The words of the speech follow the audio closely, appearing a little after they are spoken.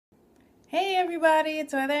Hey everybody,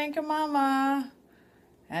 it's Weather Anchor Mama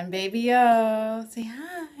and Baby O. Say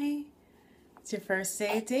hi. It's your first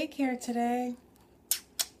day at daycare today.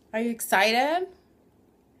 Are you excited?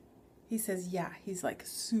 He says yeah, he's like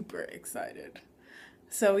super excited.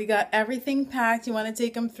 So we got everything packed. You want to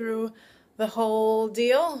take him through the whole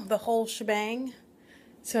deal, the whole shebang.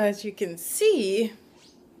 So as you can see,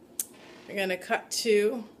 we're going to cut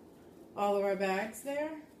to all of our bags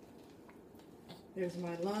there. There's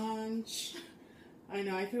my lunch. I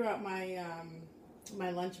know I threw out my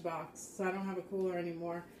my lunch box, so I don't have a cooler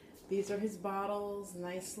anymore. These are his bottles,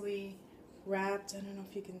 nicely wrapped. I don't know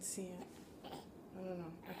if you can see it. I don't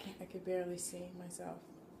know. I could barely see myself.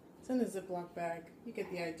 It's in the Ziploc bag. You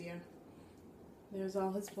get the idea. There's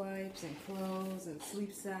all his wipes and clothes and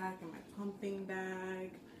sleep sack and my pumping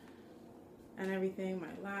bag and everything.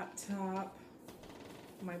 My laptop,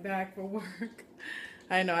 my bag for work.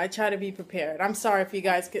 I know, I try to be prepared. I'm sorry if you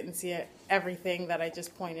guys couldn't see it, everything that I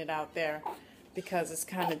just pointed out there, because it's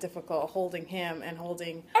kind of difficult holding him and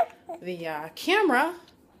holding the camera.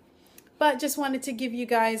 But just wanted to give you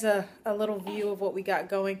guys a little view of what we got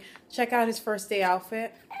going. Check out his first day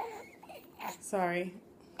outfit. Sorry.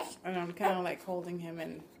 And I'm kind of like holding him,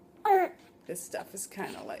 and this stuff is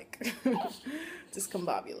kind of like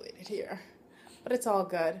discombobulated here. But it's all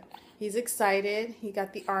good. He's excited. He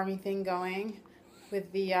got the army thing going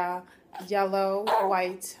with the yellow,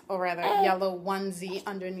 white, or rather yellow onesie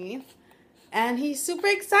underneath. And he's super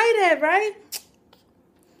excited, right?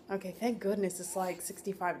 Okay, thank goodness it's like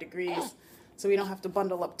 65 degrees, so we don't have to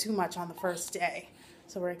bundle up too much on the first day.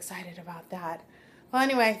 So we're excited about that. Well,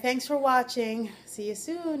 anyway, thanks for watching. See you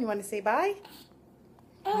soon. You want to say bye?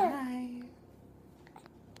 Bye.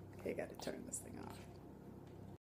 Okay, got to turn this thing.